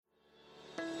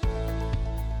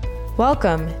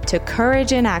Welcome to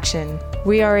Courage in Action.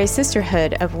 We are a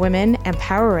sisterhood of women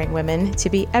empowering women to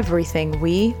be everything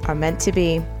we are meant to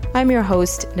be. I'm your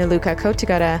host, Niluka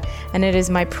Kotagara, and it is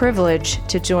my privilege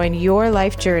to join your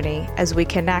life journey as we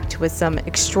connect with some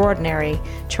extraordinary,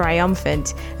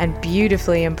 triumphant, and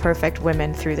beautifully imperfect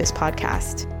women through this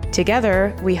podcast.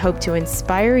 Together, we hope to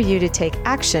inspire you to take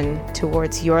action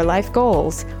towards your life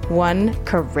goals, one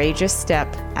courageous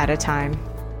step at a time.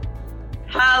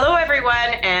 Hello,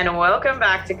 everyone, and welcome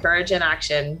back to Courage in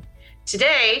Action.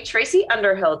 Today, Tracy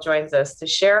Underhill joins us to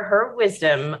share her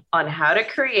wisdom on how to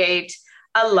create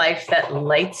a life that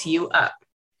lights you up.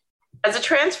 As a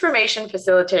transformation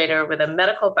facilitator with a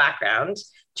medical background,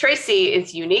 Tracy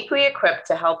is uniquely equipped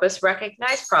to help us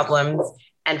recognize problems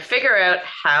and figure out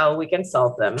how we can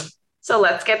solve them. So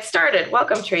let's get started.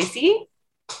 Welcome, Tracy.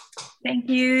 Thank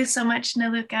you so much,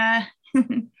 Niluka.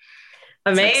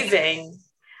 Amazing.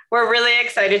 We're really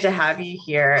excited to have you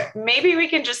here. Maybe we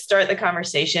can just start the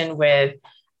conversation with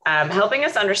helping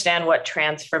us understand what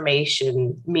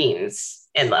transformation means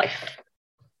in life.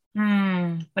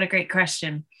 What a great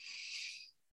question.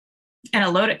 And a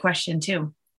loaded question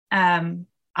too. We're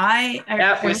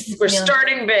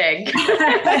starting big.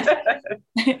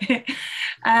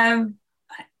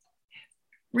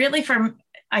 Really,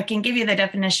 I can give you the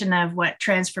definition of what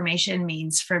transformation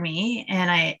means for me. And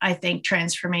I think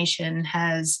transformation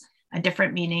has a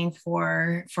different meaning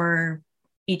for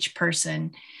each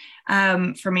person.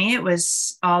 For me, it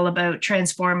was all about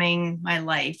transforming my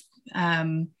life,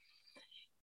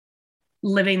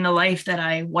 living the life that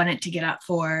I wanted to get up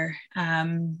for,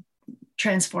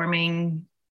 transforming.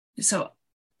 So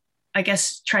I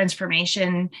guess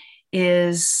transformation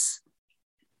is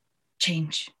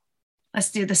change. Let's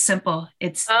do the simple.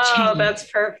 It's change. That's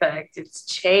perfect. It's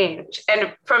change.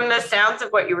 And from the sounds of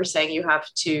what you were saying, you have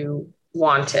to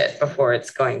want it before it's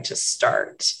going to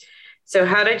start. So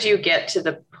how did you get to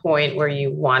the point where you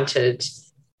wanted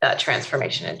that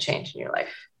transformation and change in your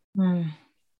life?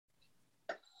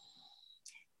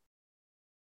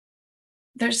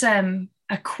 There's a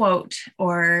quote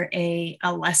or a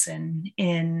lesson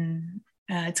in,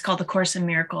 it's called The Course in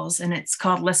Miracles, and it's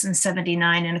called Lesson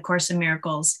 79 in A Course in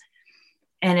Miracles.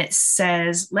 And it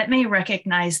says, let me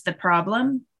recognize the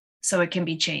problem so it can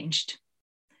be changed.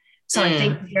 So I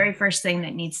think the very first thing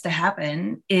that needs to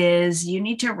happen is you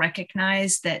need to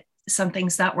recognize that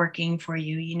something's not working for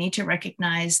you. You need to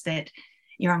recognize that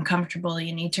you're uncomfortable.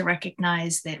 You need to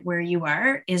recognize that where you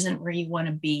are isn't where you want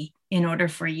to be in order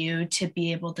for you to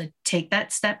be able to take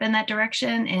that step in that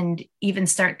direction and even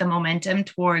start the momentum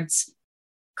towards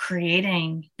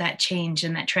creating that change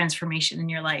and that transformation in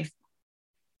your life.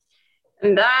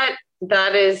 And that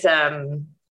is,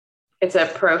 it's a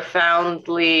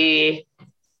profoundly,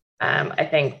 I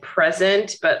think,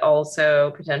 present, but also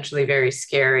potentially very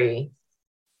scary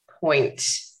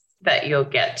point that you'll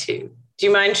get to. Do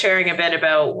you mind sharing a bit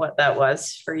about what that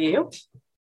was for you?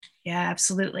 Yeah,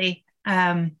 absolutely.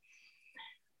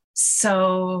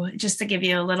 So just to give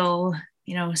you a little,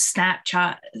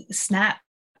 snapshot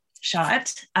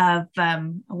of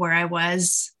where I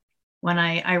was when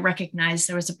I recognized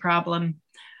there was a problem.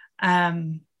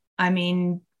 From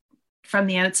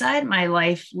the outside, my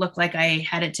life looked like I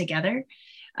had it together.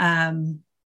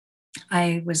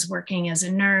 I was working as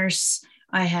a nurse.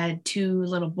 I had 2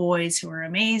 little boys who were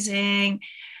amazing.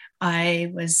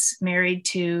 I was married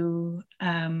to,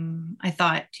 I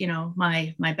thought,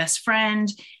 my best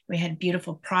friend. We had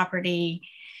beautiful property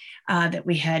that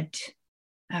we had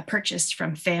purchased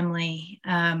from family,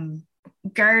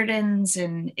 gardens,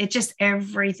 and it just,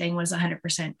 everything was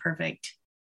 100% perfect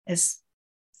as,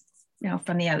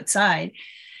 from the outside.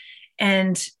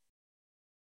 But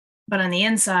on the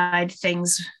inside,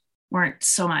 things weren't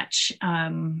so much.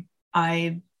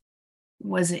 I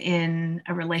was in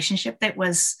a relationship that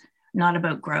was not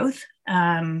about growth.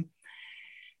 And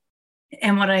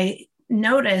what I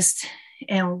noticed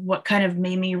and what kind of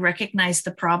made me recognize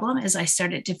the problem is I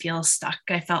started to feel stuck.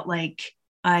 I felt like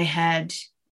I had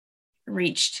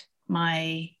reached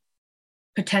my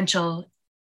potential,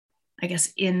 I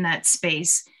guess, in that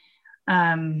space.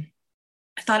 I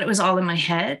thought it was all in my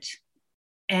head.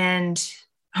 And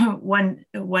one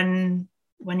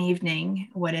evening,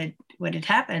 what had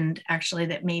happened actually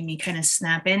that made me kind of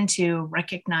snap into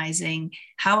recognizing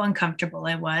how uncomfortable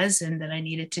I was and that I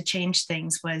needed to change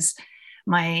things was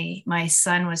my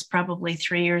son was probably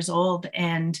 3 years old,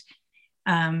 and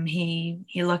he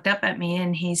looked up at me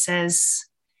and he says,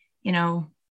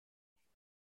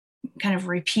 kind of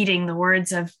repeating the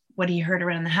words of what he heard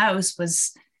around the house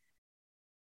was,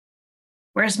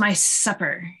 "Where's my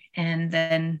supper?" And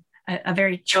then a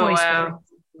very choice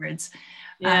words.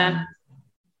 Yeah.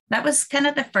 that was kind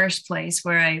of the first place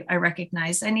where I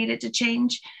recognized I needed to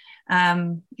change.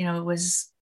 I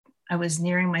was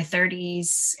nearing my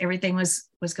 30s. Everything was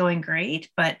going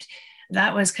great, but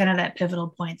that was kind of that pivotal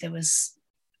point that was,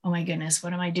 oh my goodness,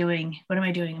 what am I doing? What am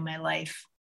I doing in my life?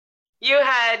 You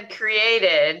had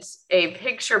created a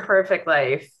picture perfect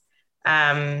life.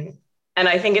 And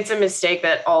I think it's a mistake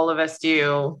that all of us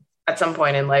do at some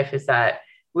point in life, is that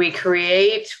we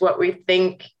create what we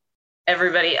think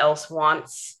everybody else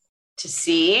wants to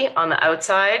see on the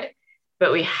outside,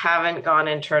 but we haven't gone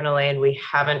internally and we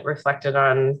haven't reflected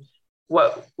on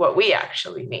what we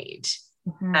actually need.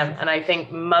 Mm-hmm. And I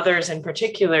think mothers in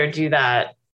particular do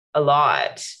that a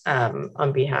lot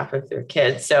on behalf of their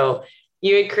kids. So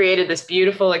you had created this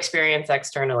beautiful experience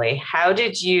externally. How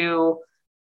did you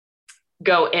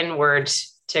go inward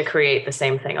to create the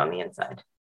same thing on the inside?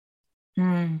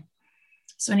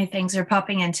 So many things are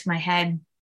popping into my head.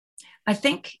 I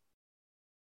think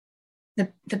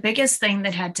the biggest thing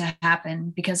that had to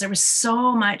happen, because there was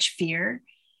so much fear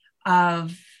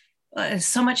around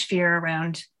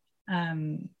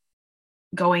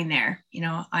going there.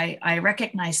 I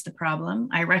recognized the problem.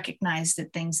 I recognized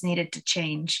that things needed to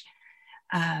change.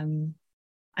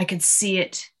 I could see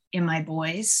it in my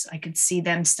boys. I could see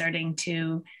them starting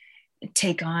to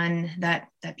take on that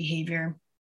behavior,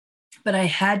 but I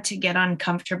had to get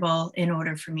uncomfortable in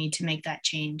order for me to make that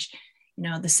change.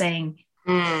 The saying,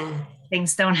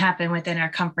 things don't happen within our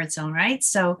comfort zone, right?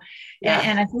 So, yeah.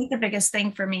 And I think the biggest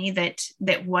thing for me that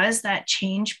was that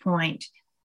change point,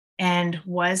 and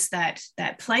was that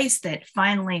place that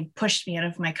finally pushed me out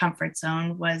of my comfort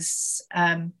zone, was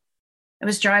I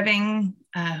was driving.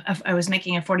 I was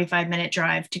making a 45-minute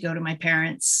drive to go to my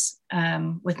parents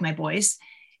with my boys,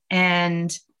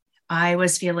 and I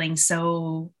was feeling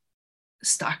so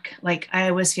stuck. Like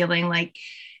I was feeling like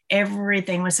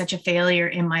everything was such a failure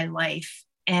in my life.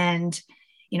 And,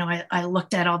 I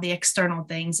looked at all the external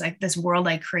things, like this world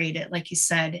I created, like you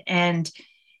said, and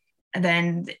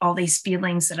then all these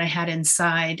feelings that I had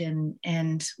inside,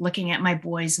 and looking at my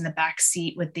boys in the back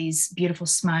seat with these beautiful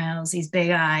smiles, these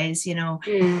big eyes, and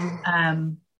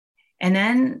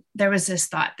then there was this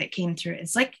thought that came through.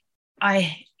 It's like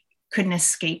I couldn't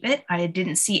escape it. I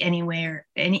didn't see any way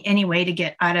to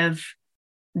get out of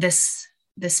this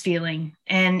feeling.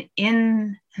 And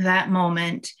in that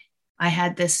moment, I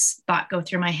had this thought go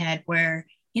through my head where,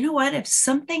 you know what, if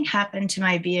something happened to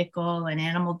my vehicle, an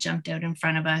animal jumped out in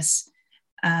front of us,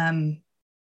 I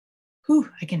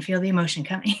can feel the emotion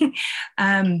coming,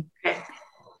 and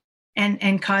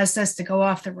caused us to go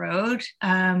off the road.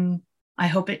 I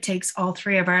hope it takes all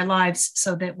three of our lives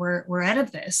so that we're out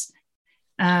of this.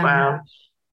 Wow.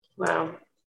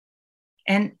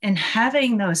 And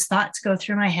having those thoughts go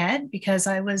through my head, because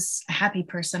I was a happy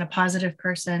person, a positive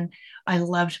person. I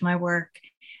loved my work,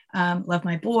 loved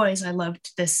my boys. I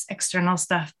loved this external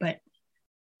stuff, but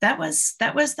that was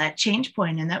that change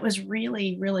point, and that was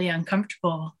really, really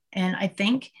uncomfortable. And I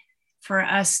think for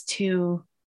us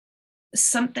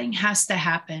something has to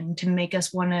happen to make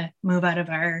us want to move out of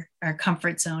our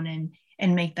comfort zone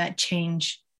and make that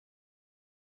change.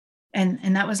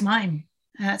 And that was mine.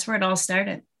 That's where it all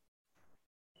started.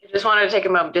 I just wanted to take a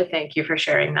moment to thank you for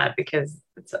sharing that, because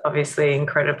it's obviously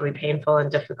incredibly painful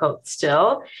and difficult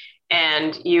still.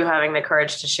 And you having the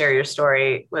courage to share your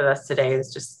story with us today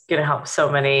is just going to help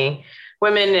so many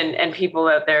women and people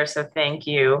out there. So thank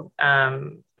you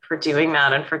for doing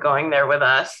that and for going there with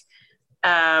us.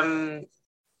 A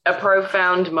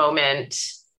profound moment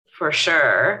for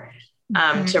sure,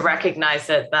 to recognize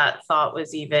that thought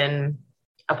was even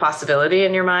a possibility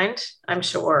in your mind, I'm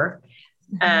sure.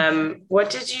 What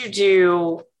did you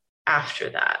do after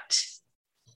that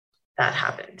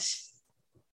happened?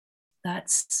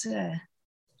 That's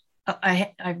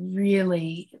I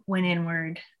really went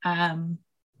inward, and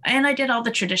I did all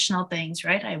the traditional things,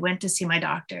 right? I went to see my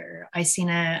doctor. I seen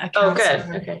a counselor,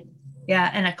 good. Okay.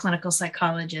 Yeah, and a clinical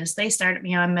psychologist. They started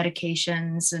me on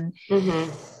medications, and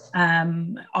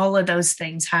all of those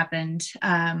things happened.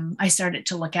 I started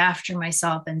to look after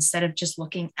myself instead of just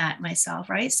looking at myself,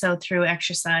 right? So through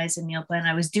exercise and meal plan,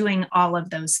 I was doing all of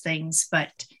those things,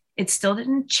 but it still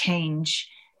didn't change.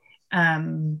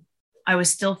 I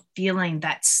was still feeling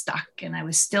that stuck, and I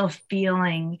was still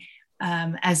feeling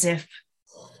as if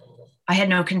I had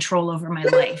no control over my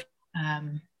life.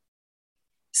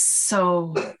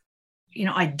 So,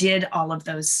 I did all of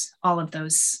those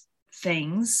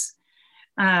things.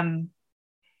 And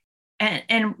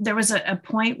there was a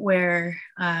point where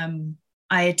I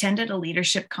attended a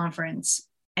leadership conference,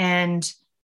 and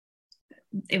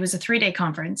it was a 3-day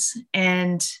conference,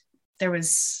 and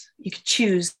you could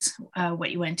choose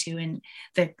what you went to. And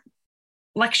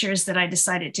lectures that I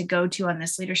decided to go to on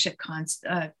this leadership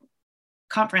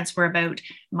conference were about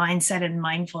mindset and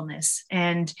mindfulness.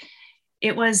 And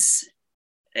it was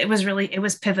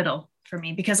pivotal for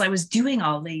me, because I was doing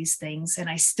all these things and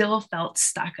I still felt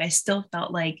stuck. I still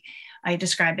felt like, I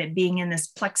describe it, being in this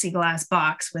plexiglass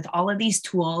box with all of these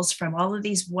tools from all of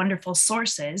these wonderful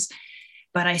sources,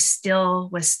 but I still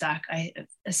was stuck. I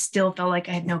still felt like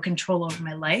I had no control over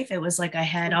my life. It was like I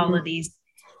had all of these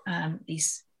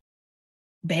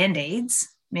Band-Aids,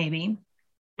 maybe.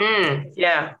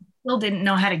 Yeah. Still didn't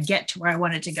know how to get to where I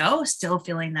wanted to go, still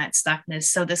feeling that stuckness.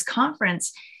 So this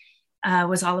conference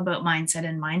was all about mindset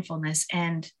and mindfulness.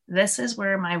 And this is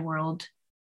where my world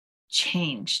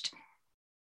changed.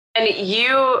 And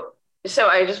so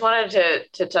I just wanted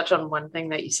to touch on one thing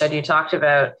that you said. You talked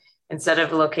about, instead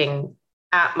of looking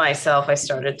at myself, I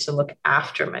started to look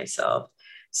after myself.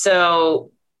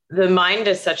 So the mind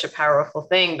is such a powerful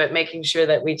thing, but making sure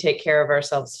that we take care of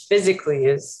ourselves physically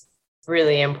is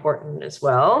really important as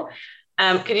well.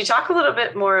 Could you talk a little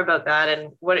bit more about that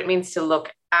and what it means to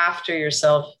look after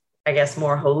yourself, I guess,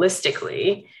 more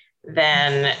holistically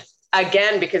than,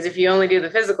 again, because if you only do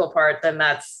the physical part, then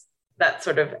that's that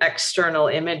sort of external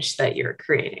image that you're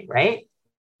creating, right?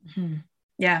 Mm-hmm.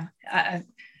 Yeah.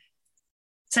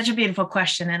 Such a beautiful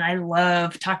question. And I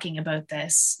love talking about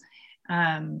this.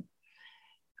 What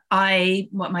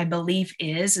my belief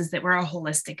is that we're a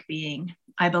holistic being.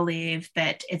 I believe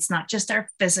that it's not just our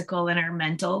physical and our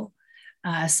mental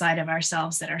side of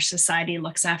ourselves that our society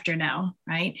looks after now,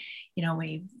 right?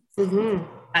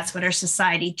 That's what our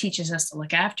society teaches us to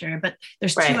look after, but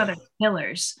there's two other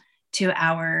pillars to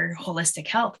our holistic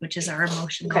health, which is our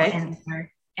emotional and our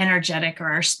energetic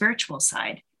or our spiritual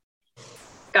side.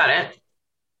 Got it.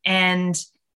 And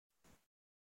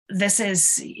this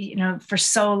is, for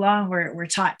so long we're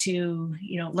taught to,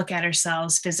 look at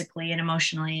ourselves physically and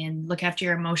emotionally, and look after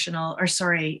your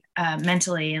mentally,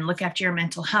 and look after your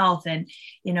mental health, and,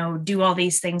 do all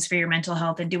these things for your mental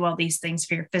health and do all these things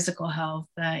for your physical health.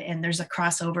 And there's a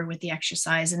crossover with the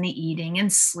exercise and the eating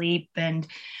and sleep and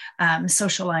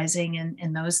socializing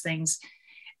and those things.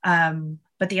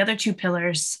 But the other two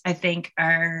pillars, I think,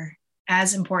 are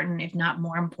as important, if not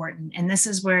more important. And this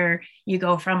is where you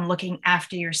go from looking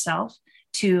after yourself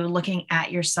to looking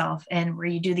at yourself, and where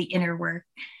you do the inner work,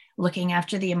 looking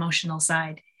after the emotional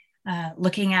side,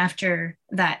 looking after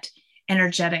that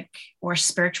energetic or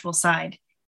spiritual side,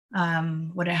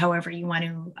 however you want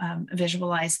to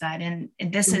visualize that. And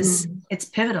this it's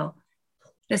pivotal.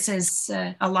 This is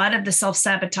a lot of the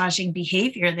self-sabotaging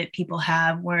behavior that people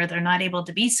have, where they're not able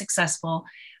to be successful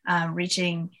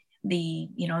reaching the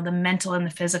mental and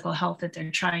the physical health that they're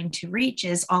trying to reach,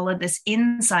 is all of this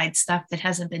inside stuff that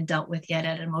hasn't been dealt with yet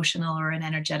at an emotional or an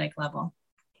energetic level.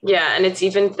 Yeah. And it's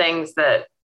even things that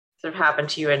sort of happened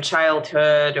to you in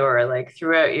childhood or like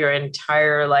throughout your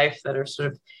entire life that are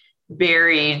sort of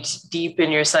buried deep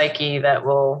in your psyche that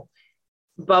will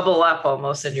bubble up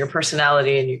almost in your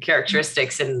personality and your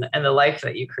characteristics and the life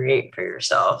that you create for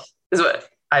yourself, is what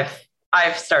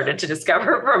I've started to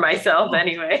discover for myself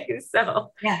anyway.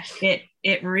 So yeah,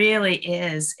 it really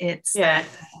is. It's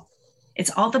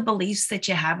all the beliefs that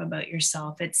you have about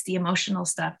yourself. It's the emotional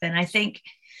stuff. And I think,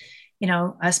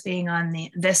 us being on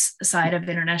this side of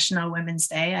International Women's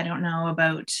Day, I don't know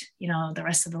about, the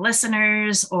rest of the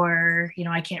listeners, or,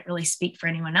 I can't really speak for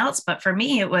anyone else, but for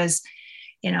me, it was,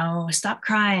 stop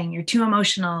crying. You're too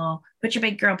emotional. Put your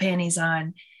big girl panties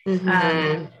on.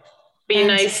 Be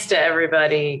nice to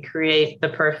everybody, create the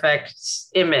perfect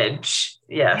image.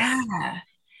 Yes. Yeah.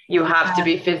 You have to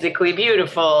be physically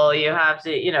beautiful. You have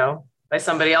to, by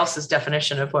somebody else's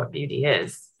definition of what beauty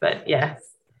is. But yes.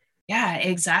 Yeah,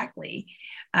 exactly.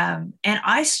 And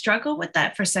I struggled with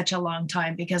that for such a long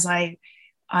time, because I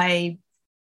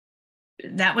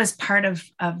that was part of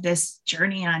this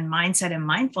journey on mindset and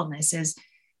mindfulness, is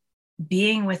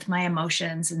being with my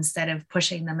emotions instead of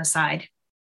pushing them aside.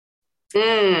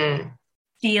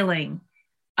 Feeling,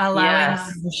 allowing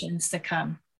emotions to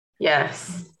come.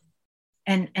 Yes.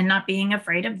 And not being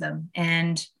afraid of them,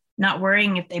 and not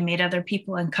worrying if they made other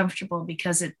people uncomfortable,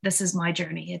 because this is my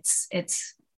journey. It's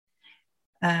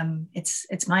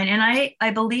mine. And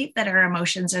I believe that our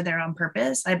emotions are there on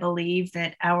purpose. I believe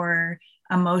that our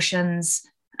emotions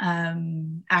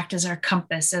act as our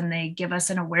compass, and they give us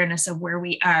an awareness of where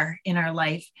we are in our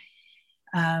life,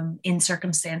 in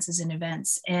circumstances and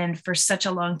events. And for such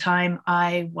a long time,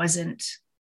 I wasn't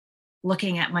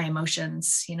looking at my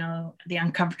emotions, the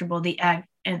uncomfortable, the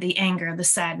anger, the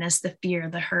sadness, the fear,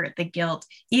 the hurt, the guilt,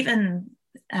 even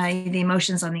the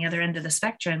emotions on the other end of the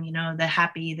spectrum, the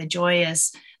happy, the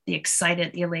joyous, the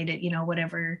excited, the elated,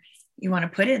 whatever you want to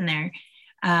put in there.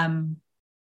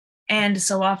 And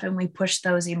so often we push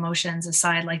those emotions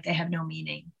aside like they have no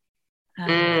meaning.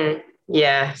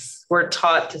 Yes, we're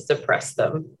taught to suppress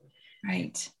them.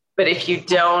 Right. But if you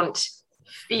don't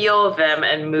feel them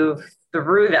and move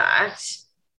through that,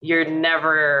 you're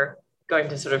never going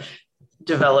to sort of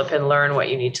develop and learn what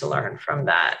you need to learn from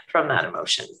that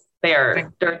emotion.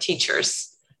 They're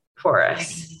teachers for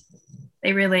us.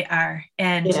 They really are.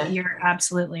 And you're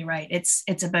absolutely right.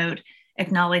 It's about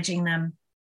acknowledging them,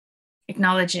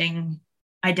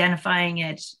 identifying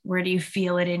it. Where do you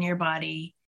feel it in your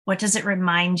body? What does it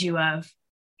remind you of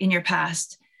in your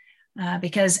past?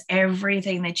 Because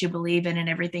everything that you believe in and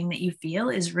everything that you feel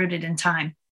is rooted in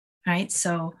time, right?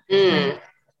 So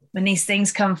when these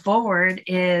things come forward,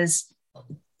 is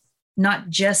not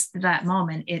just that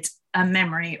moment, it's a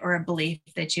memory or a belief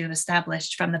that you've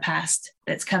established from the past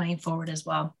that's coming forward as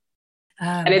well.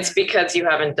 And it's because you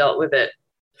haven't dealt with it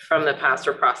from the past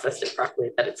or processed it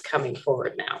properly that it's coming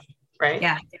forward now, right?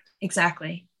 Yeah,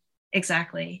 exactly.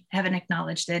 Haven't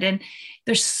acknowledged it. And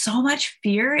there's so much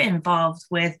fear involved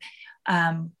with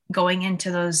going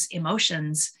into those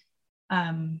emotions.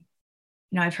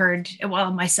 I've heard,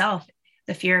 myself,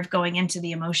 the fear of going into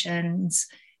the emotions,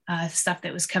 stuff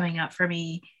that was coming up for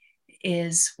me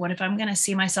is, what if I'm going to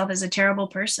see myself as a terrible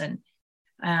person?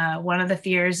 One of the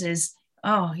fears is,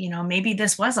 maybe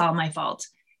this was all my fault.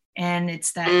 And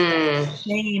it's that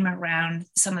shame around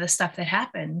some of the stuff that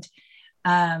happened.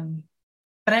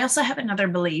 But I also have another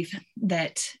belief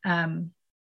that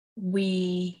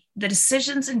the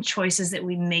decisions and choices that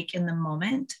we make in the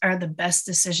moment are the best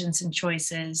decisions and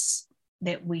choices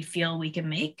that we feel we can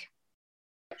make.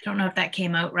 I don't know if that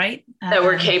came out right. That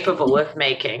we're capable of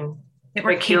making. That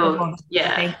we're capable.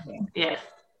 Yeah.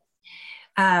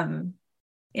 And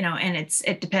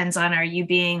it depends on, are you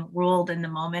being ruled in the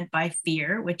moment by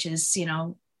fear, which is,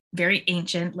 very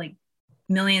ancient, like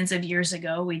millions of years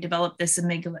ago, we developed this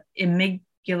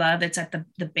amygdala that's at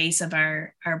the base of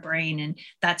our brain. And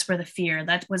that's where the fear,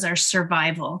 that was our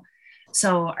survival.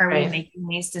 So are we making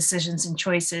these decisions and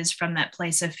choices from that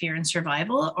place of fear and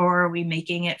survival, or are we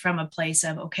making it from a place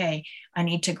of, okay, I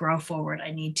need to grow forward,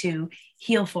 I need to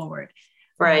heal forward?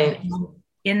 Right.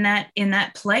 In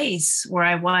that place where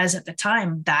I was at the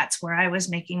time, that's where I was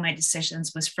making my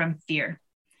decisions, was from fear.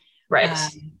 Right.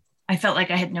 I felt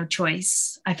like I had no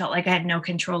choice. I felt like I had no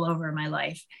control over my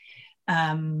life.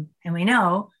 And we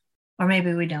know, or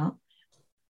maybe we don't,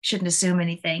 shouldn't assume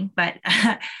anything, but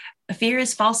fear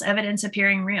is false evidence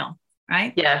appearing real,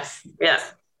 right? Yes. Yeah.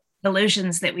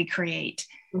 Illusions that we create.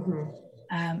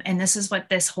 And this is what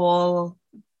this whole,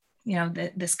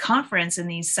 this conference and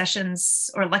these sessions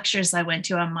or lectures I went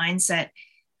to on mindset,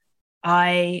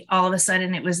 all of a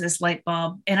sudden it was this light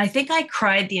bulb. And I think I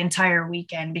cried the entire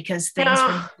weekend because things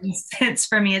were making sense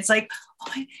for me. It's like,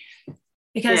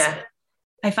 because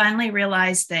I finally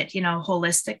realized that,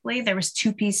 holistically, there was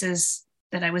two pieces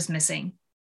that I was missing.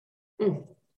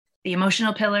 The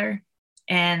emotional pillar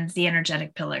and the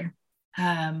energetic pillar.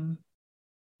 So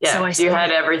you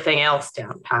had everything else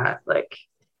down pat,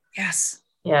 yes.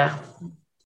 Yeah.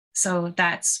 So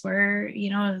that's where,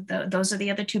 those are the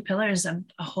other two pillars of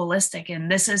a holistic.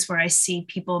 And this is where I see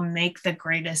people make the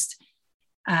greatest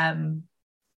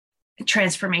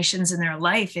transformations in their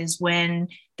life, is when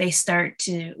they start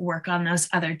to work on those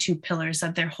other two pillars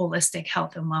of their holistic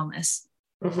health and wellness.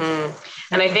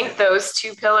 And I think those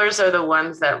two pillars are the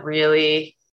ones that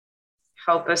really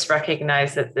help us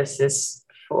recognize that this is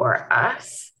for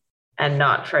us and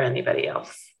not for anybody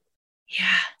else.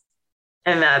 Yeah.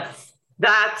 And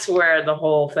that's where the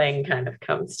whole thing kind of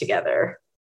comes together.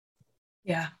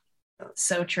 Yeah.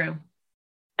 So true.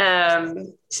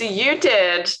 So you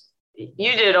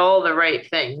did all the right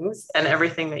things and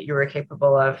everything that you were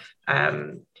capable of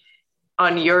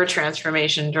on your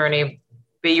transformation journey,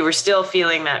 but you were still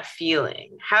feeling that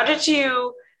feeling. How did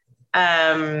you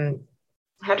not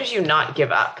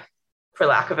give up, for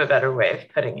lack of a better way of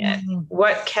putting it?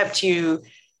 What kept you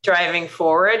driving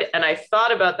forward? And I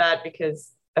thought about that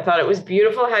because I thought it was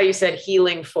beautiful how you said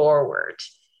healing forward,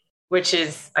 which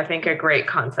is, I think, a great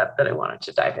concept that I wanted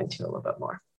to dive into a little bit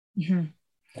more.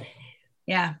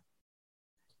 Yeah.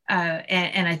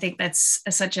 And I think that's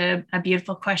such a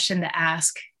beautiful question to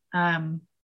ask.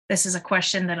 This is a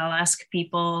question that I'll ask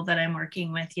people that I'm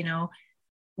working with,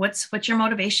 what's your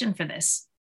motivation for this?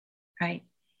 Right.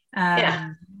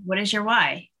 What is your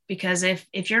why? Because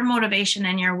if your motivation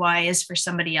and your why is for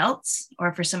somebody else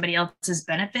or for somebody else's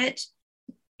benefit,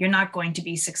 you're not going to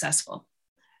be successful.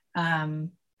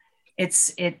 And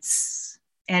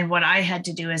what I had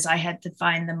to do is I had to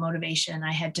find the motivation.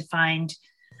 I had to find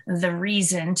the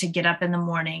reason to get up in the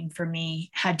morning. For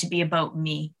me, had to be about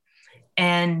me.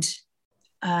 And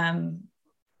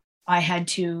I had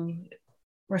to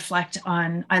reflect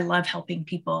on, I love helping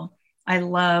people. I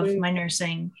love my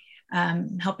nursing,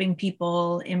 helping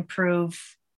people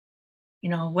improve,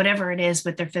 whatever it is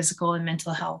with their physical and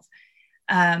mental health.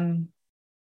 And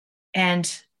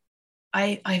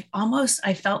I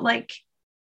felt like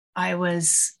I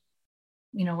was,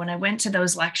 when I went to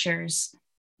those lectures,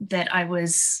 that I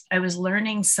was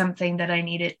learning something that I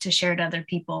needed to share to other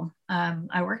people.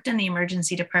 I worked in the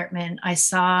emergency department. I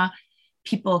saw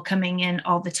people coming in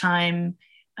all the time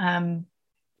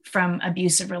from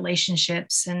abusive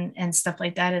relationships and stuff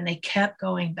like that. And they kept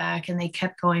going back and they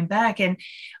kept going back. And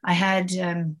I had,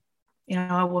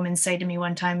 a woman say to me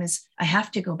one time is, I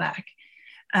have to go back.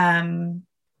 And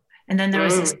then there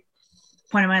was this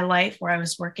point in my life where I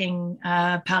was working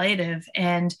palliative,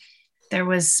 and there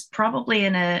was probably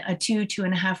in a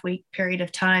 2.5 week period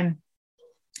of time,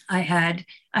 I had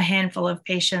a handful of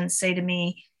patients say to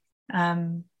me,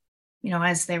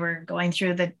 as they were going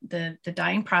through the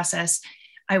dying process,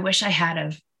 I wish I had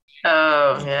have.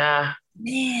 Oh yeah,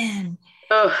 man.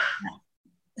 Oh.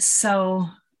 So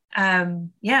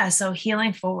so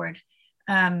healing forward.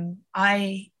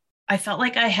 I felt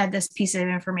like I had this piece of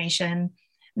information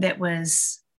that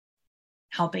was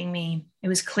helping me. It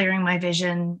was clearing my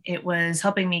vision. It was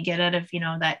helping me get out of,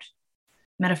 that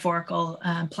metaphorical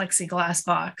plexiglass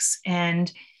box.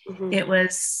 And it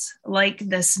was like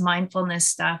this mindfulness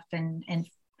stuff and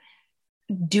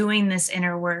doing this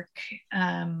inner work,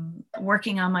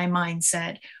 working on my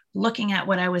mindset, looking at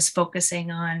what I was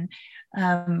focusing on,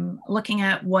 looking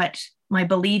at what my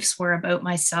beliefs were about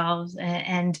myself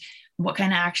and what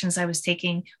kind of actions I was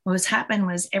taking. What was happening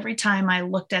was every time I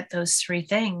looked at those three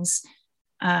things,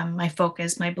 my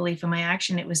focus, my belief, and my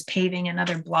action, it was paving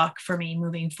another block for me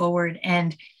moving forward.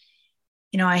 And,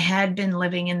 I had been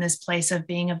living in this place of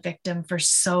being a victim for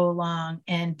so long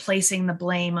and placing the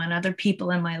blame on other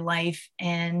people in my life.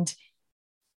 And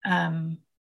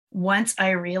once I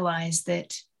realized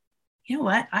that,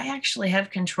 I actually have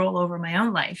control over my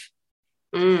own life.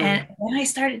 And when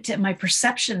my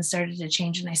perception started to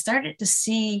change, and I started to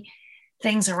see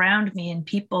things around me and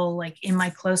people like in my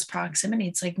close proximity.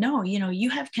 It's like, no, you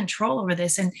have control over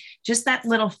this. And just that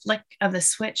little flick of the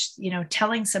switch,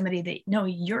 telling somebody that, no,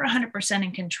 you're 100%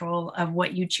 in control of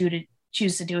what you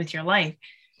choose to do with your life.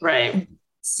 Right. And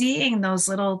seeing those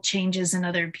little changes in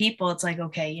other people, it's like,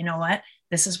 okay, you know what?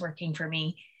 This is working for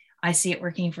me. I see it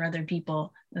working for other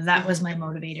people. That was my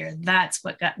motivator. That's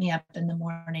what got me up in the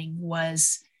morning,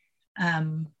 was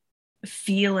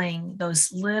feeling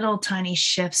those little tiny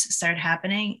shifts start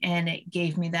happening. And it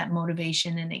gave me that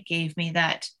motivation, and it gave me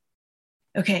that,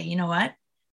 okay, you know what?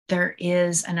 There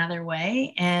is another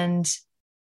way, and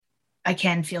I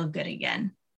can feel good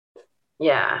again.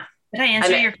 Yeah. Did I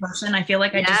answer your question? I feel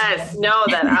like I just... Yes, no,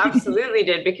 that absolutely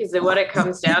did, because what it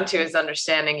comes down to is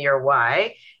understanding your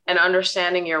why, and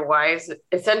understanding your why is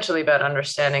essentially about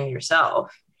understanding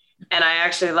yourself. And I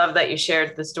actually love that you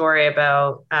shared the story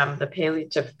about the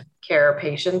palliative care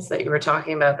patients that you were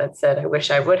talking about that said, I wish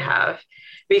I would have,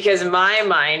 because my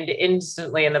mind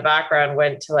instantly in the background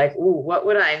went to like, ooh, what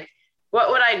would I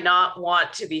not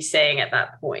want to be saying at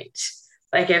that point?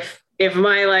 Like if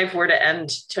my life were to end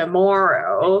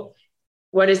tomorrow,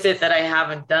 what is it that I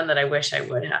haven't done that I wish I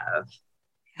would have?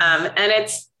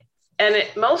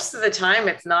 Most of the time,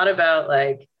 it's not about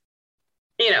like,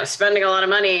 spending a lot of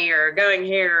money or going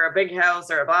here or a big house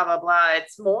or blah, blah, blah.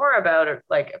 It's more about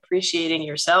like appreciating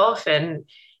yourself and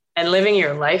living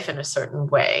your life in a certain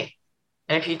way.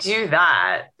 And if you do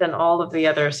that, then all of the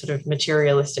other sort of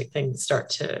materialistic things start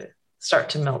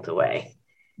to melt away.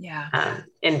 Yeah.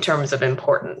 In terms of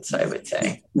importance, I would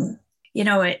say.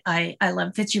 I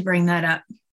love that you bring that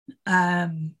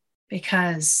up,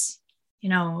 because,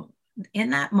 in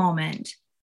that moment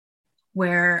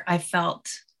where I felt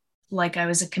like I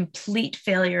was a complete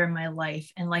failure in my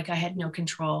life and like I had no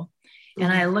control. Mm-hmm.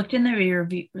 And I looked in the rear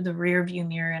view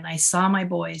mirror, and I saw my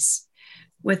boys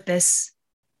with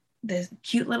the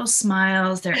cute little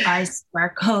smiles, their eyes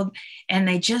sparkled, and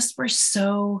they just were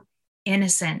so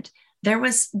innocent.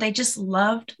 They just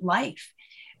loved life.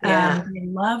 Yeah. They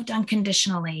loved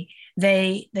unconditionally.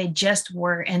 They just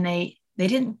were, and they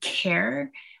didn't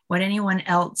care what anyone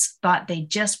else thought. They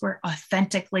just were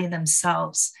authentically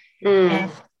themselves. And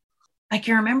I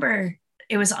can remember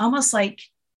it was almost like,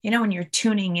 when you're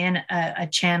tuning in a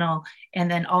channel,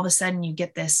 and then all of a sudden you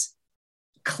get this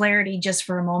clarity just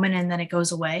for a moment, and then it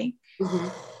goes away. Mm-hmm.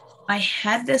 I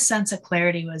had this sense of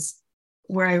clarity was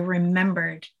where I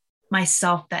remembered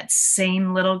myself, that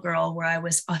same little girl where I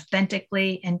was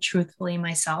authentically and truthfully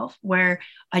myself, where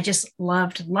I just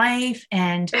loved life.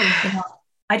 And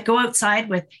I'd go outside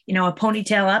with, you know, a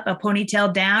ponytail up, a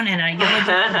ponytail down, and a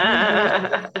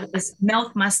yellow this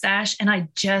milk mustache. And I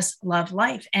just love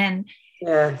life. And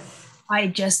I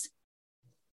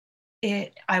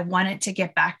wanted to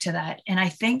get back to that. And I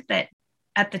think that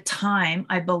at the time,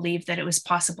 I believed that it was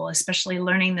possible, especially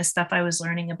learning the stuff I was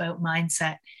learning about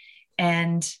mindset.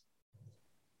 And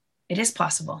it is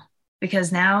possible,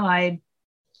 because now I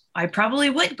probably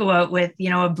would go out with, you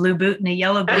know, a blue boot and a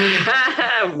yellow boot.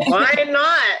 Why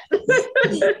not?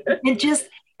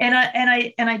 and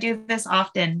I do this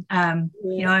often.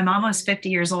 You know, I'm almost 50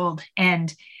 years old,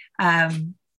 and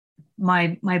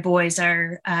my boys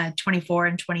are 24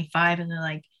 and 25, and they're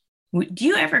like, do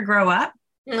you ever grow up?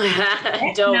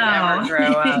 Don't ever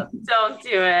grow up. Don't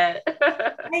do it.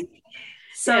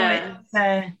 So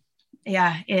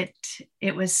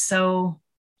it was so,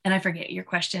 and I forget your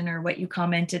question or what you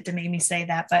commented to make me say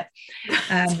that, but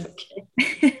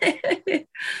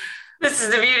this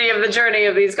is the beauty of the journey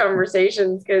of these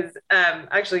conversations, because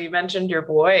actually you mentioned your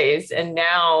boys, and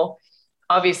now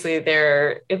obviously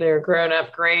they're grown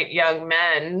up, great young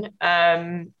men.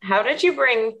 How did you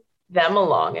bring them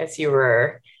along as you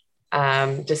were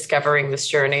discovering this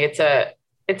journey? It's a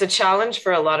challenge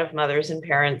for a lot of mothers and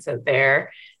parents out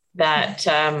there, that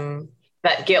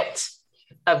that guilt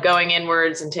of going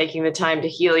inwards and taking the time to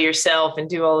heal yourself and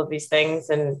do all of these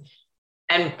things and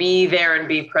be there and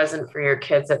be present for your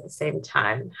kids at the same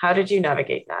time. How did you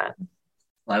navigate that?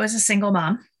 Well, I was a single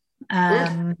mom.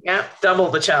 Yeah, double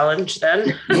the challenge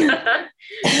then.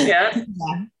 Yeah.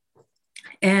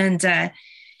 And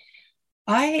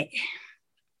I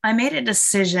made a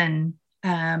decision,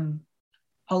 and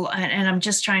I'm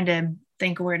just trying to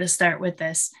think where to start with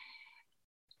this.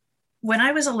 When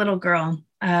I was a little girl,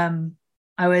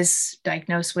 I was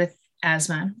diagnosed with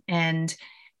asthma, and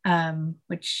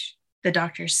which the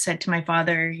doctors said to my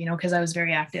father, you know, because I was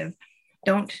very active,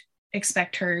 don't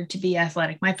expect her to be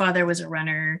athletic. My father was a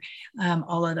runner,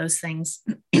 all of those things.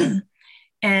 And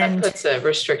that puts a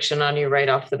restriction on you right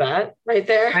off the bat, right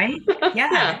there. Right?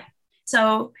 Yeah.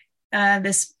 So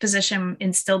this position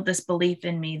instilled this belief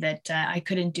in me that I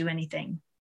couldn't do anything.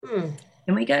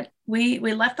 And we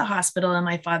left the hospital, and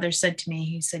my father said to me,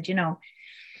 he said, you know,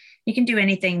 you can do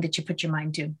anything that you put your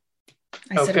mind to.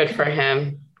 I said, good for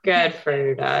him. Good for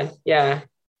your dad. Yeah.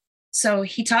 So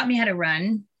he taught me how to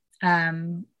run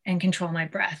and control my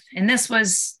breath. And this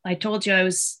was, I told you I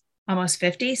was almost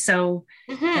 50. So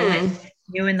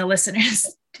you and the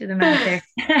listeners to the out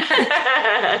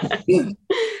there.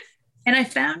 And I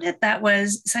found that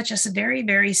was such a very,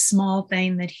 very small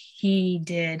thing that he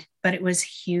did, but it was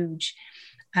huge.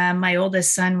 My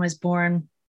oldest son was born,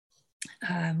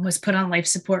 was put on life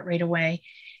support right away,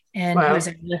 and he was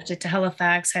lifted to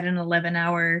Halifax, had an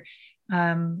 11-hour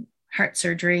heart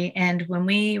surgery. And when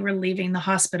we were leaving the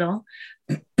hospital,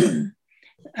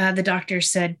 the doctor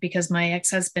said, because my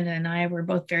ex-husband and I were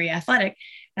both very athletic,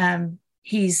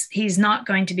 he's not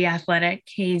going to be athletic.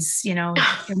 He's, you know,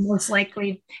 he'll most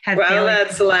likely have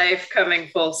that's life coming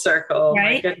full circle.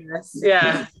 Right? My goodness.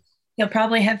 Yeah. He'll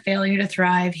probably have failure to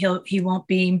thrive. He won't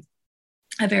be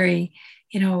a very,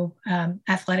 you know,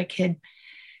 athletic kid.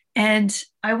 And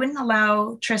I wouldn't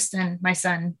allow Tristan, my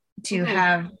son, to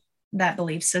have that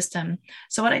belief system.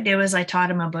 So what I did was I taught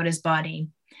him about his body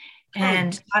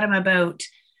and taught him about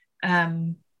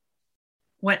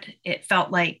what it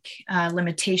felt like,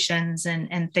 limitations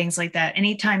and things like that.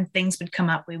 Anytime things would come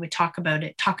up, we would talk about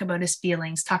it, talk about his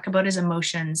feelings, talk about his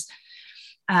emotions,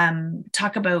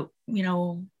 talk about, you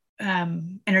know,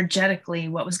 energetically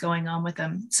what was going on with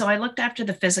him. So I looked after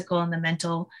the physical and the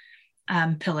mental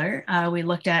pillar. We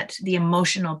looked at the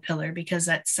emotional pillar, because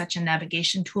that's such a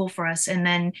navigation tool for us. And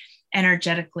then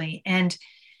energetically. And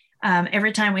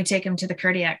every time we take him to the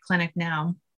cardiac clinic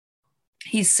now,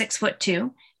 he's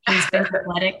 6'2". He's been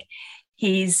athletic.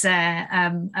 He's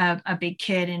a big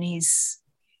kid, and he's,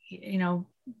 you know,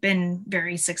 been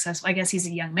very successful. I guess he's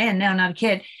a young man now, not a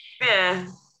kid. Yeah.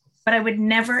 But I would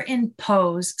never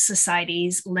impose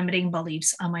society's limiting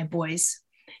beliefs on my boys,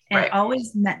 and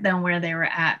always met them where they were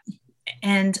at.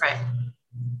 And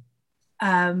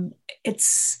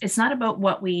it's not about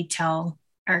what we tell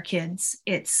our kids.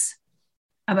 It's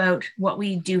about what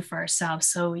we do for ourselves.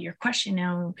 So your question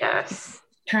now,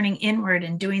 turning inward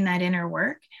and doing that inner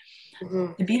work.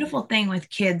 The beautiful thing with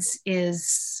kids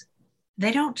is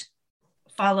they don't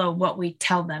follow what we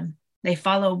tell them. They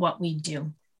follow what we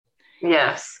do.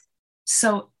 Yes.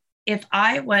 So if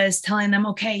I was telling them,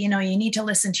 okay, you know, you need to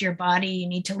listen to your body, you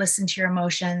need to listen to your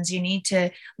emotions, you need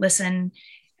to listen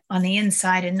on the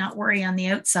inside and not worry on the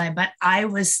outside, but I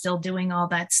was still doing all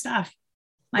that stuff,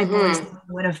 my boys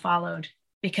would have followed,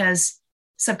 because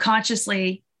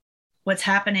subconsciously what's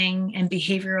happening and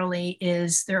behaviorally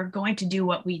is they're going to do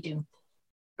what we do,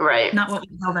 Right. not what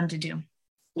we tell them to do.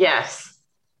 Yes.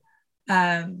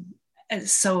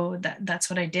 So that's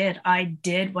what I did. I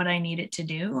did what I needed to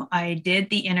do. I did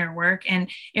the inner work, and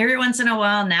every once in a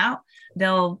while now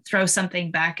they'll throw something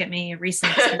back at me. A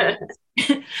recent experience,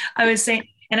 I was saying,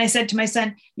 and I said to my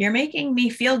son, "You're making me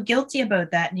feel guilty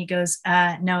about that." And he goes,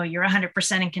 "No, you're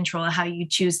 100% in control of how you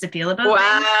choose to feel about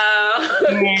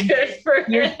things. Good for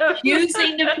you're him.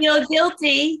 Choosing to feel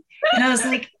guilty." And I was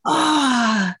like,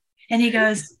 "Oh," and he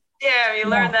goes, "Yeah, you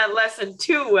learned that lesson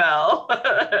too well."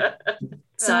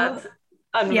 So that's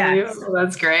unbelievable. Yeah.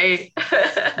 That's great.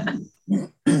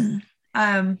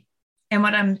 And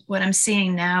what I'm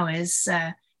seeing now is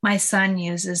my son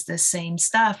uses the same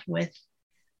stuff with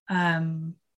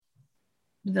the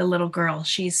little girl.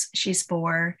 She's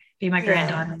 4, be my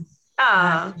granddaughter.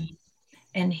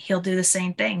 And he'll do the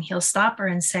same thing. He'll stop her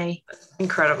and say,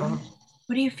 "Incredible.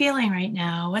 What are you feeling right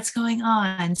now? What's going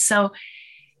on?" So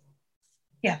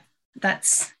yeah,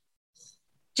 that's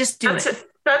just do it.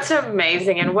 That's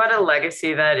amazing. And what a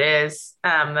legacy that is,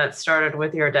 that started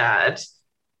with your dad,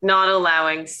 not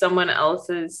allowing someone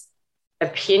else's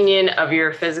opinion of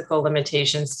your physical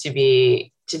limitations to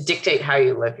dictate how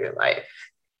you live your life.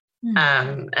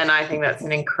 And I think that's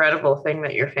an incredible thing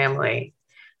that your family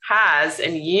has.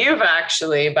 And you've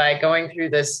actually, by going through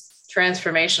this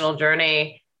transformational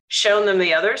journey, shown them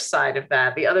the other side of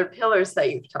that, the other pillars that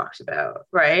you've talked about,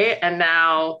 right? And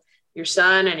now your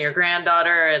son and your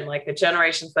granddaughter and like the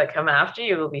generations that come after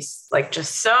you will be like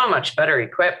just so much better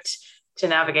equipped to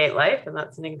navigate life. And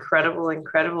that's an incredible,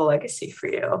 incredible legacy for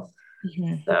you.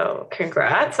 Mm-hmm. So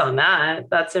congrats on that.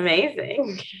 That's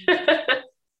amazing.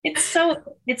 It's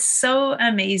so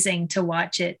amazing to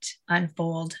watch it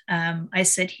unfold. I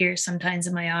sit here sometimes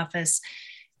in my office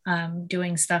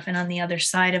doing stuff, and on the other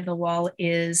side of the wall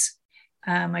is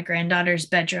my granddaughter's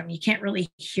bedroom. You can't really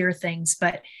hear things,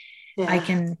 but you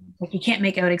can't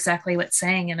make out exactly what's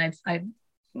saying. And I've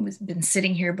been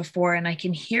sitting here before, and I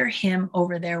can hear him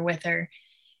over there with her,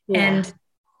 and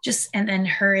then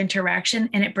her interaction,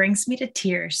 and it brings me to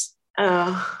tears.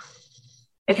 Oh,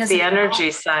 it's the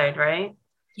energy side, right?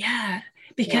 Yeah,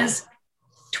 because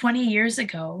 20 years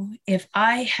ago, if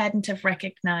I hadn't have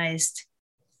recognized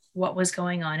what was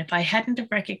going on, if I hadn't have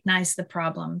recognized the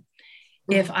problem,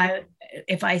 if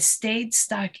I stayed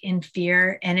stuck in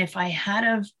fear, and if I had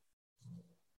have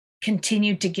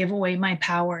continued to give away my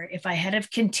power, if I had have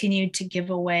continued to give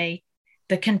away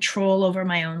the control over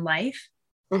my own life,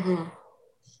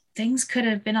 things could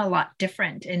have been a lot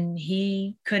different. And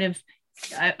he could have,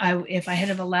 if I had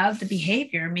have allowed the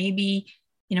behavior, maybe,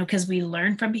 because we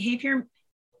learn from behavior,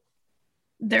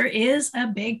 there is a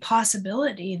big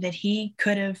possibility that he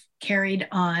could have carried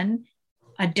on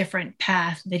a different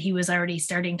path that he was already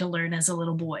starting to learn as a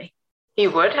little boy. He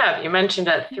would have. You mentioned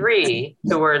at 3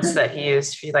 the words that he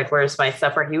used, like, "Where's my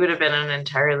supper?" He would have been an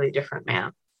entirely different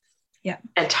man. Yeah.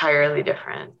 Entirely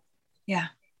different. Yeah.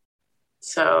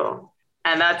 So,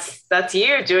 and that's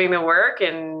you doing the work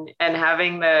and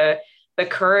having the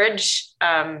courage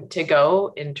to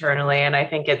go internally. And I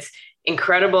think it's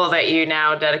incredible that you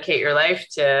now dedicate your life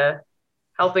to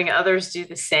helping others do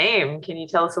the same. Can you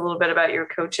tell us a little bit about your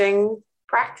coaching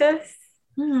practice?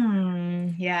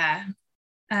 Yeah.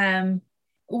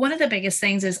 One of the biggest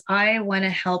things is I want to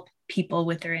help people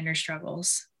with their inner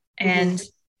struggles. And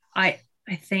I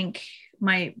think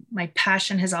my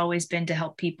passion has always been to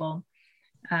help people.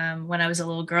 When I was a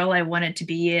little girl, I wanted to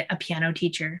be a piano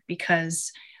teacher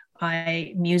because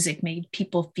music made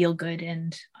people feel good,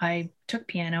 and I took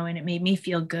piano and it made me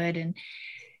feel good.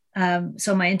 And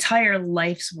so my entire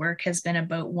life's work has been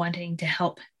about wanting to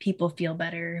help people feel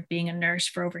better, being a nurse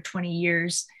for over 20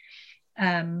 years.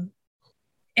 And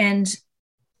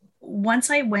once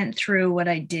I went through what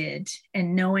I did,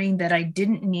 and knowing that I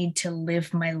didn't need to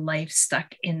live my life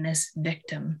stuck in this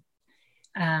victim,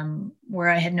 where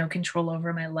I had no control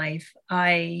over my life,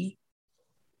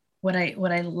 what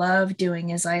I love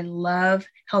doing is I love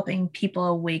helping people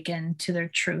awaken to their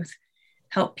truth,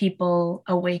 help people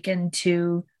awaken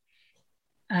to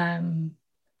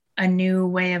a new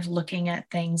way of looking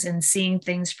at things and seeing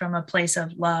things from a place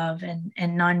of love and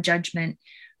non-judgment,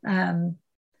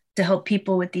 to help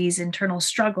people with these internal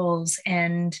struggles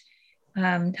and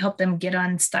help them get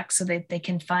unstuck so that they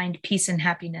can find peace and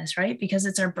happiness, right? Because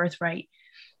it's our birthright.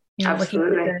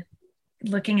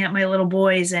 Looking at my little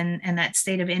boys and that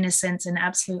state of innocence and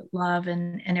absolute love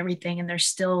and everything, and they're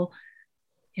still,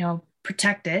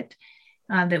 protected,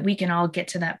 that we can all get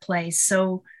to that place.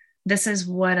 So this is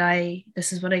what I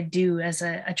do as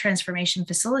a transformation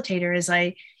facilitator, is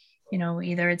I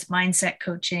either it's mindset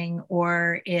coaching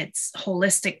or it's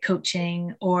holistic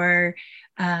coaching or,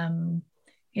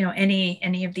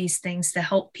 any of these things to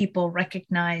help people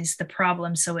recognize the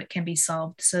problem so it can be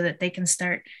solved, so that they can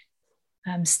start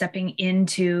stepping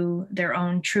into their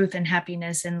own truth and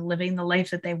happiness and living the life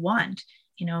that they want,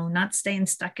 not staying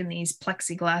stuck in these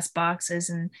plexiglass boxes,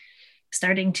 and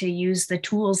starting to use the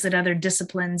tools that other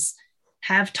disciplines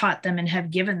have taught them and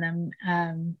have given them,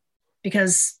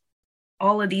 because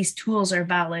all of these tools are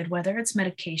valid, whether it's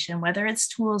medication, whether it's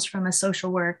tools from a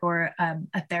social work or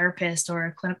a therapist or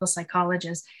a clinical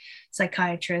psychologist,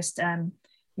 psychiatrist,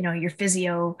 your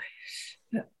physio,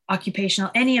 occupational,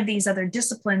 any of these other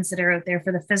disciplines that are out there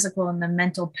for the physical and the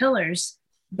mental pillars,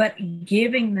 but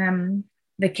giving them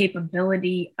the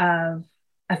capability of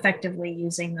effectively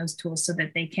using those tools so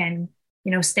that they can,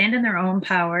 stand in their own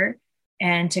power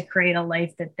and to create a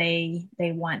life that they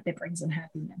want, that brings them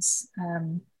happiness.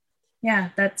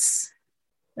 That's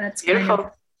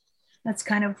beautiful. That's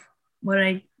kind of what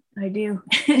I do.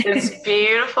 It's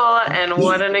beautiful. And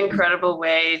what an incredible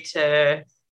way to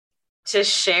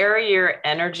share your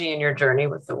energy and your journey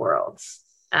with the world.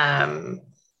 To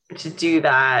do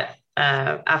that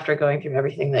after going through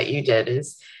everything that you did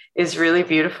is really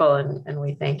beautiful. And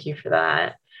we thank you for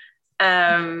that.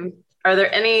 Are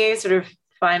there any sort of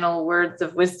final words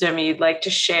of wisdom you'd like to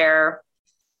share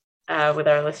with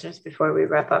our listeners before we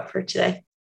wrap up for today?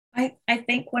 I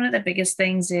think one of the biggest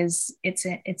things is it's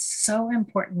so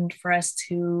important for us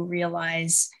to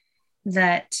realize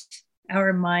that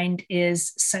our mind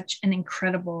is such an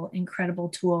incredible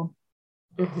tool,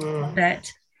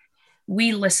 that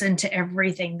we listen to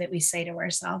everything that we say to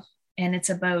ourselves. And it's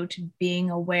about being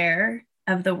aware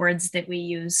of the words that we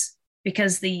use,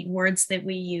 because the words that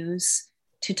we use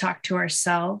to talk to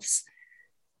ourselves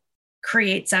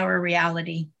creates our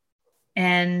reality.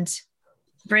 And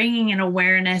bringing an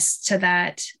awareness to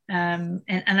that. And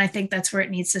I think that's where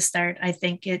it needs to start. I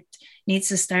think it needs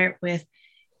to start with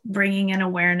bringing an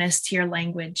awareness to your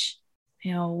language.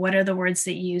 What are the words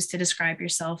that you use to describe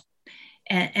yourself?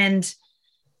 And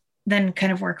then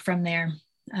kind of work from there.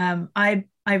 I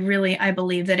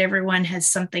believe that everyone has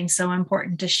something so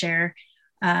important to share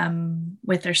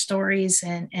with their stories.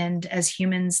 And as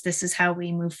humans, this is how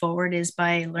we move forward, is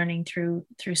by learning through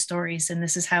stories. And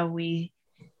this is how we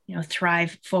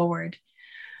thrive forward.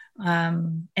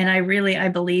 And I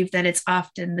believe that it's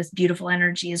often this beautiful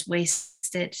energy is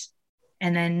wasted,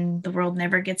 and then the world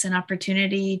never gets an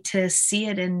opportunity to see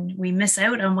it, and we miss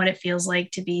out on what it feels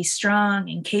like to be strong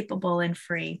and capable and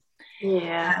free.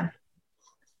 Yeah.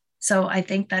 So I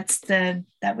think I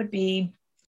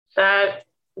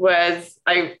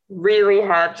really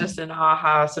had just an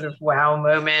aha sort of wow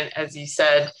moment, as you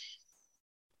said,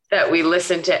 that we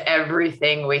listen to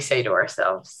everything we say to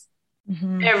ourselves,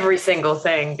 every single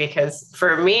thing. Because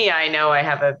for me, I know I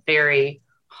have a very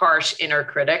harsh inner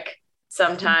critic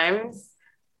sometimes.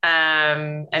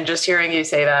 And just hearing you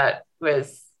say that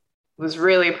was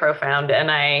really profound.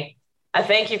 And I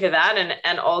thank you for that.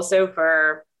 And also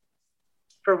for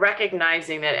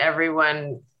recognizing that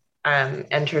everyone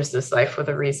enters this life with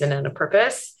a reason and a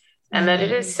purpose. And that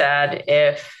it is sad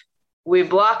if we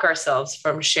block ourselves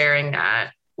from sharing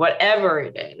that, whatever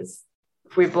it is.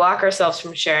 If we block ourselves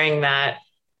from sharing that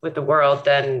with the world,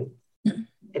 then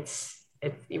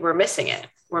we're missing it.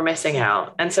 We're missing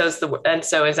out. And so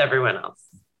is everyone else.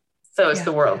 So is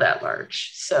the world at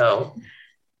large. So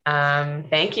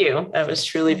thank you. That was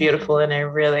truly beautiful. And I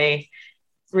really,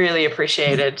 really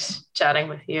appreciated chatting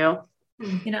with you.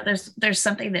 There's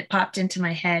something that popped into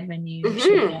my head when you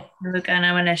shared that, Luca, and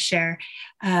I want to share.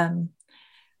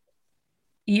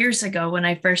 Years ago, when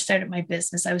I first started my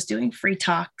business, I was doing free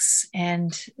talks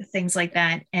and things like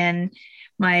that. And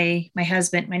my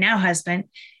husband, my now husband,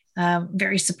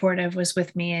 very supportive, was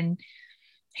with me. And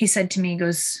he said to me, he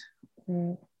goes,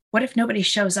 "What if nobody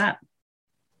shows up?"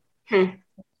 Well,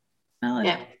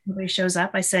 if nobody shows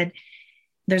up, I said,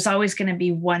 there's always going to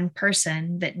be one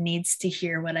person that needs to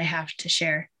hear what I have to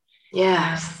share.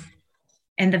 Yes.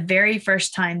 And the very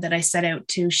first time that I set out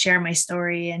to share my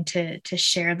story and to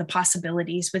share the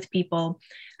possibilities with people,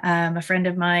 a friend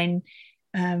of mine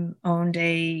owned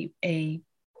a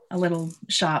little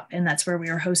shop, and that's where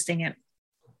we were hosting it.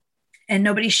 And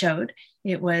nobody showed.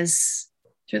 It was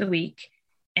through the week.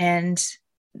 And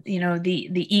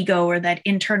the ego, or that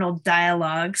internal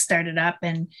dialogue, started up,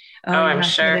 and I'm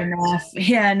sure.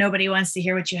 Yeah, nobody wants to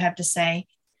hear what you have to say.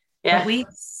 Yeah. But we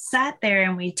sat there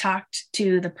and we talked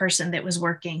to the person that was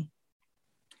working.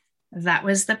 That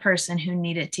was the person who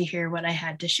needed to hear what I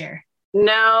had to share.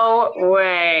 No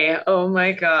way. Oh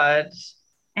my God.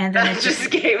 And then that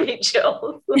just gave me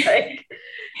chills.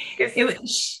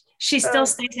 she still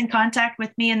stays in contact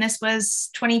with me. And this was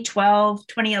 2012,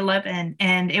 2011,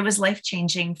 and it was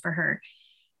life-changing for her.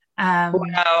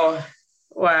 Wow.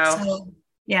 So,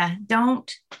 yeah,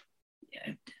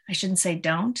 I shouldn't say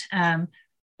don't,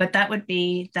 but that would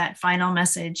be that final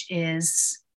message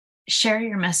is share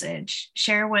your message,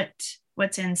 share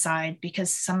what's inside,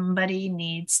 because somebody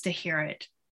needs to hear it.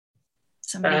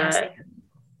 Somebody has to hear it.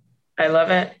 I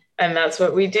love it. And that's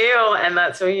what we do. And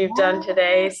that's what you've done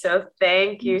today. So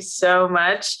thank you so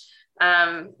much.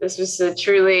 This was a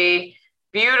truly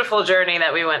beautiful journey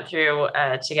that we went through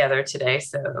together today.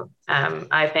 So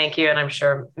I thank you. And I'm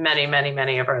sure many, many,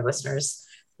 many of our listeners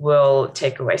will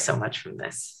take away so much from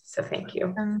this. So thank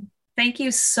you. Thank you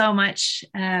so much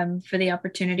for the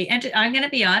opportunity. And I'm going to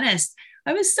be honest,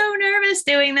 I was so nervous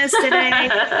doing this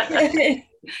today.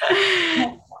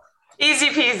 Easy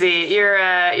peasy. You're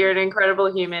an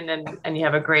incredible human, and you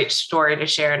have a great story to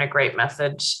share and a great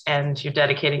message, and you're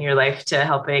dedicating your life to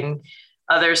helping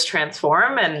others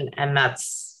transform, and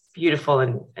that's beautiful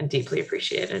and deeply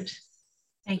appreciated.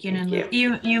 Thank you, Nunu.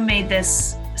 You made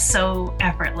this so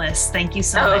effortless. Thank you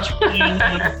so much for being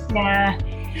here. Yeah.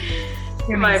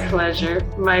 My pleasure.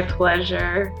 My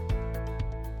pleasure.